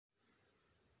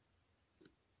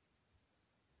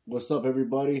What's up,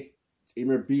 everybody? It's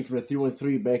Amer B from the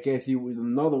 313 back at you with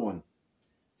another one.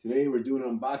 Today we're doing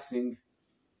an unboxing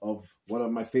of one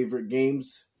of my favorite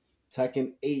games.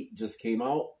 Tekken 8 just came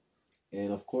out,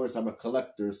 and of course I'm a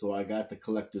collector, so I got the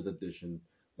collector's edition,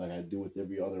 like I do with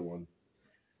every other one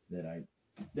that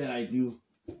I do.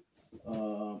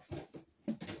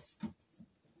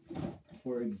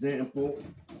 For example,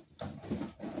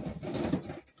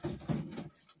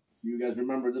 you guys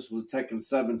remember this was Tekken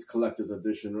 7's collector's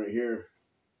edition right here.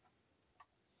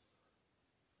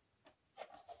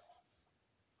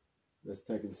 That's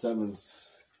Tekken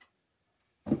 7's.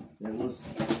 It was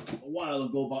a while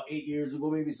ago, about 8 years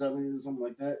ago, maybe 7 years, something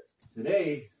like that.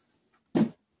 Today,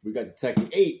 we got the Tekken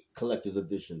 8 collector's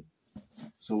edition.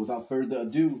 So without further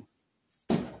ado,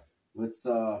 let's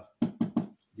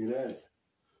get at it.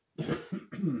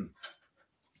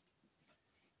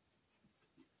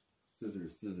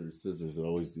 Scissors. I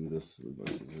always do this.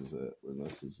 Where my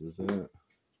scissors at?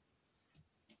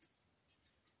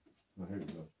 Oh, here we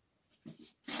go.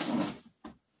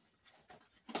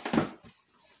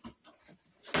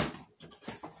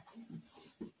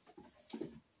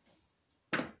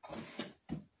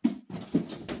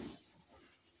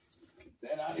 Get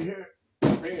that out of here.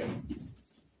 Bam.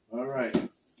 All right.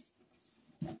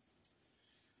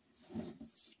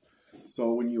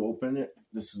 So when you open it,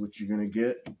 this is what you're gonna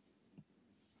get.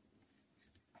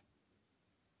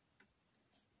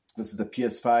 This is the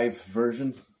PS5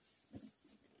 version,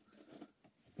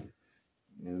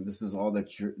 and this is all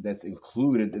that's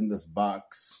included in this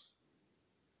box.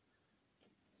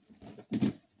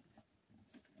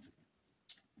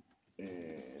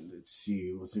 And let's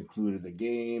see what's included: the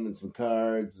game and some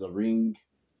cards, a ring,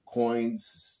 coins,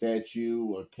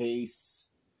 statue, a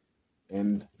case,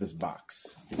 and this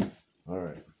box. All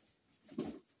right.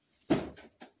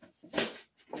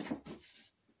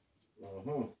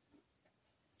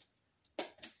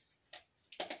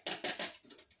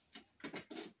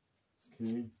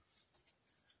 Okay,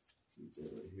 keep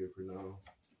that right here for now.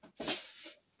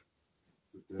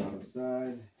 Put that on the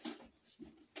side.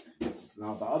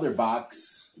 Now the other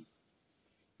box,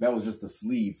 that was just the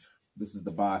sleeve. This is the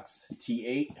box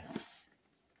T8.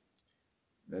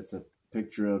 That's a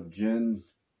picture of Jin.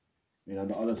 And on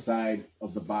the other side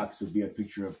of the box would be a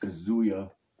picture of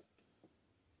Kazuya.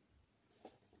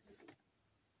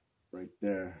 Right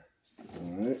there.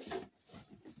 Alright.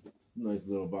 Nice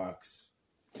little box.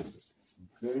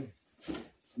 Okay.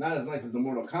 Not as nice as the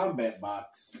Mortal Kombat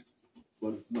box,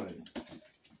 but it's nice.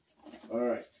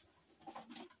 Alright.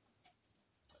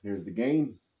 Here's the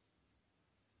game.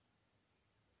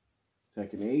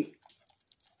 Tekken 8.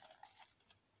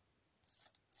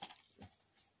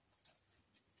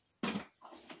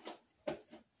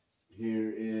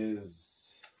 Here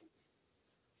is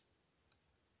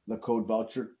the code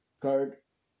voucher card.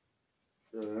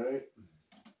 Alright.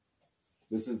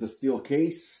 This is the steel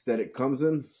case that it comes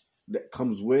in, that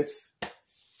comes with.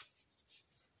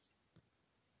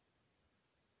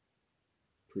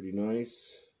 Pretty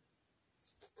nice.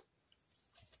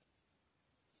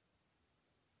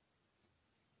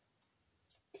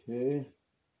 Okay.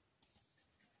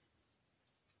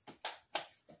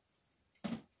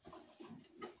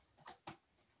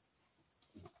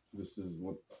 This is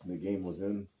what the game was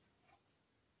in.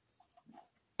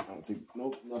 I don't think,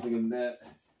 nope, nothing in that.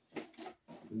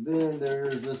 And then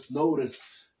there's this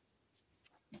notice.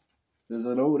 There's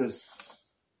a notice.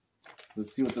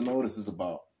 Let's see what the notice is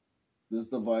about. This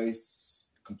device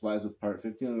complies with part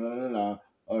 15.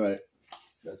 All right,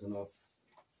 that's enough.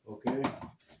 Okay.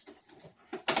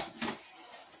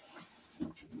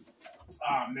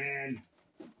 Ah, man.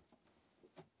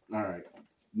 All right.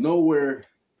 Nowhere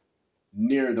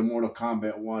near the Mortal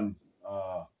Kombat 1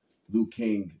 Liu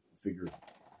Kang figure.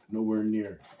 Nowhere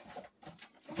near.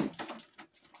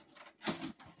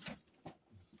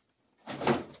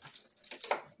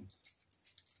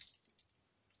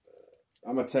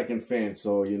 I'm a Tekken fan,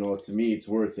 so, you know, to me, it's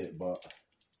worth it. But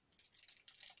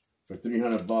for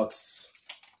 $300,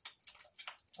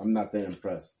 I'm not that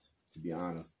impressed, to be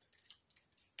honest.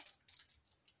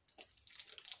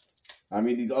 I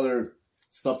mean, these other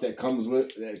stuff that comes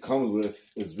with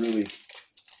is really,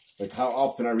 like, how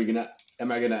often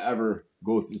am I gonna ever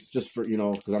go through? It's just for, you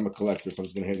know, because I'm a collector, so I'm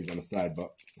just gonna have these on the side.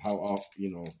 But how often,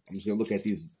 you know, I'm just gonna look at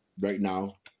these right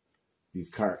now. These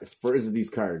cards. First, these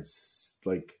cards,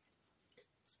 like,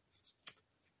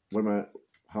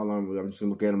 how long? I'm just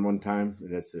gonna look at them one time,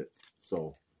 and that's it.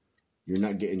 So you're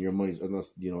not getting your money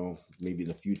unless, you know, maybe in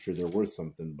the future they're worth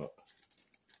something, but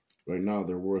right now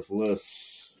they're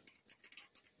worthless.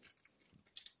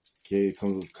 Okay, it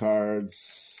comes with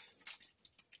cards.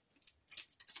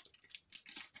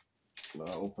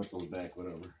 We'll put those back,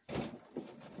 whatever.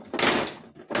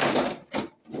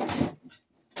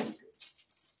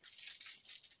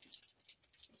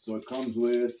 So it comes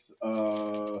with,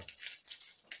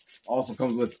 also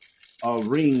comes with a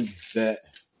ring that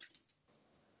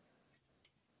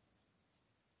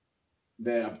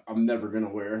I'm never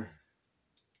gonna wear.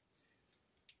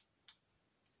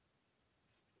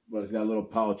 But it's got a little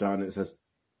pouch on it. It says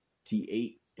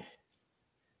T8.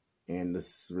 And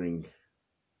this ring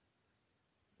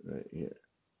right here.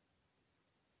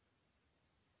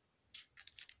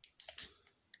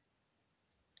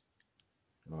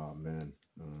 Oh man,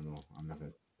 I don't know. I'm not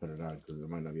gonna put it on because I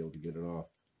might not be able to get it off.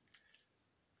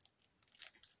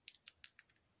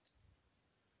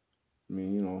 I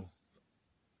mean, you know,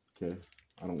 okay.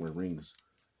 I don't wear rings.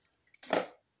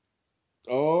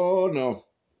 Oh no.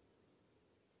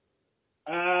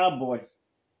 Ah boy.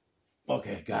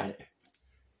 Okay, got it.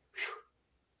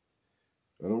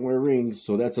 Whew. I don't wear rings,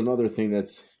 so that's another thing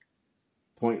that's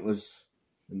pointless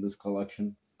in this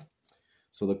collection.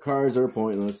 So the cards are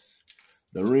pointless.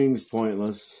 The ring's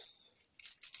pointless.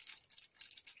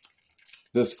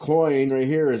 This coin right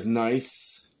here is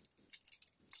nice.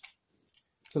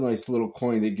 It's a nice little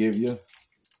coin they give you.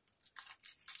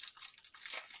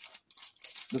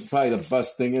 This is probably the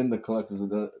best thing in the collector's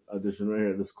edition right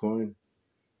here, this coin.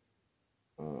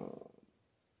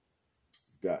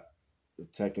 It's got the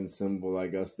Tekken symbol, I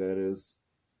guess that is.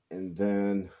 And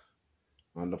then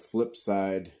on the flip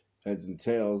side, heads and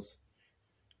tails,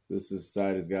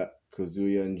 side has got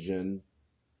Kazuya and Jin.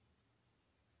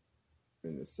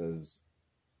 And it says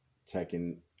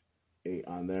Tekken 8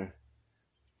 on there.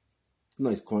 It's a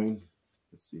nice coin.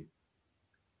 Let's see.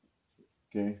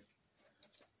 Okay.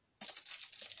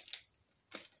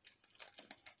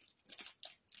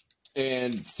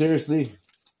 And seriously,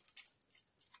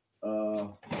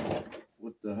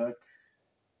 what the heck?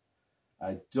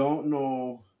 I don't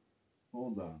know.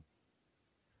 Hold on.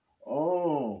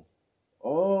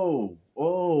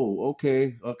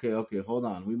 Okay. Hold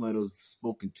on. We might have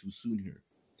spoken too soon here.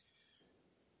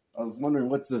 I was wondering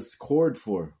what's this cord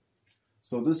for.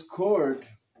 So this cord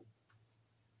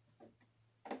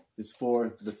is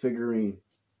for the figurine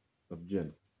of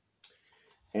Jin.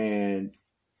 And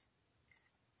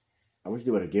I wish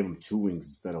they would have gave him 2 wings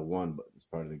instead of 1, but it's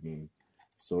part of the game.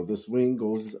 So this wing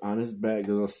goes on his back.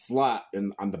 There's a slot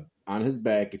on his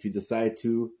back if you decide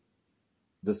to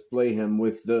display him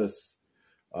with this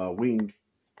wing.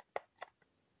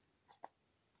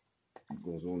 It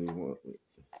goes only one. Wait.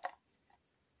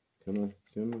 Come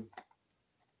on.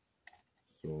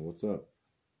 So what's up?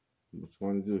 What you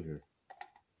want to do here?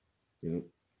 You know?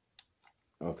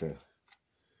 Okay.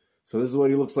 So this is what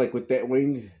he looks like with that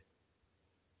wing.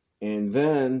 And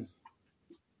then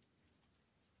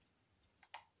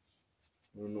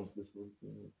I don't know if this works.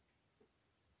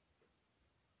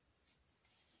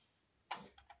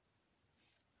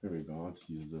 Here we go. Let's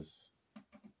use this.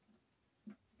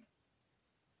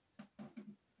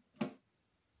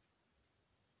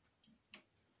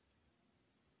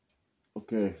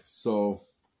 Okay, so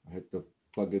I had to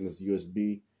plug in this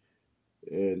USB.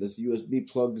 And this USB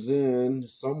plugs in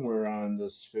somewhere on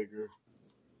this figure.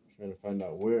 I'm trying to find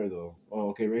out where though. Oh,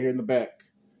 okay, right here in the back.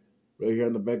 Right here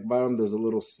on the back bottom, there's a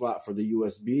little slot for the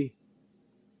USB.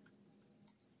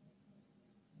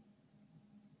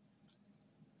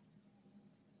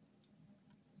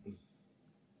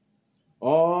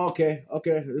 Oh, okay,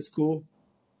 that's cool.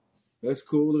 That's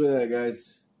cool. Look at that,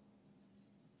 guys.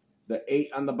 The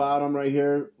 8 on the bottom right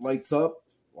here lights up.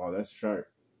 Wow, that's sharp.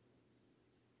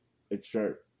 It's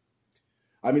sharp.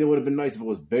 I mean, it would have been nice if it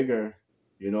was bigger,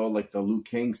 you know, like the Liu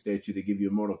Kang statue they give you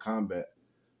in Mortal Kombat.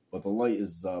 But the light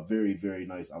is very, very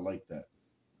nice. I like that.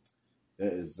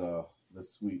 That's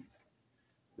sweet.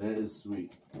 That is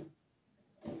sweet.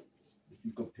 If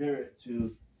you compare it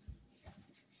to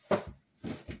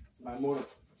my Mortal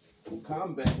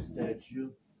Kombat statue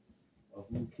of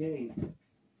Liu Kang,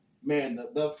 man,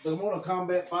 the Mortal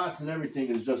Kombat box and everything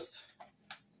is just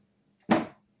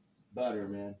better,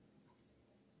 man.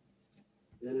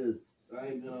 It is. I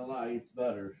ain't gonna lie, it's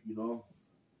better, you know.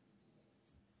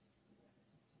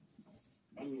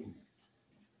 I mean,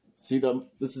 see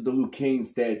this is the Liu Kang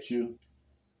statue.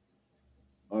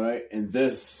 All right, and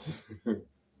this. Look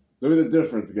at the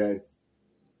difference, guys.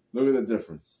 Look at the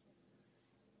difference.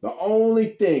 The only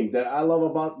thing that I love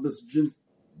about this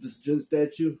Jin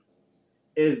statue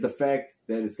is the fact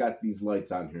that it's got these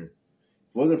lights on here.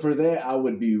 If it wasn't for that, I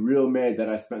would be real mad that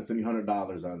I spent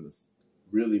 $300 on this.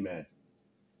 Really mad.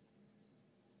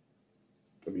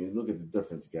 I mean, look at the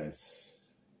difference, guys.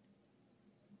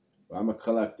 I'm a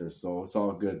collector, so it's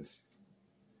all good.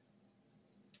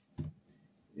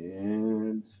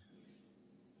 And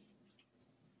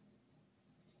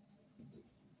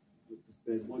put this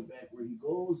bad boy back where he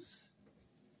goes.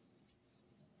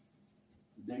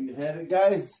 There you have it,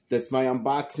 guys. That's my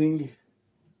unboxing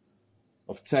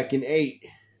of Tekken 8.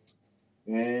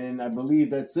 And I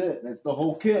believe that's it. That's the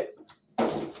whole kit.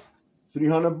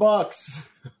 $300.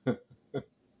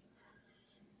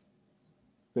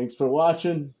 Thanks for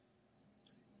watching.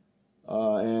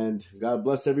 And God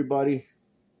bless everybody.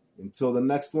 Until the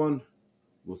next one,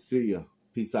 we'll see you.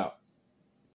 Peace out.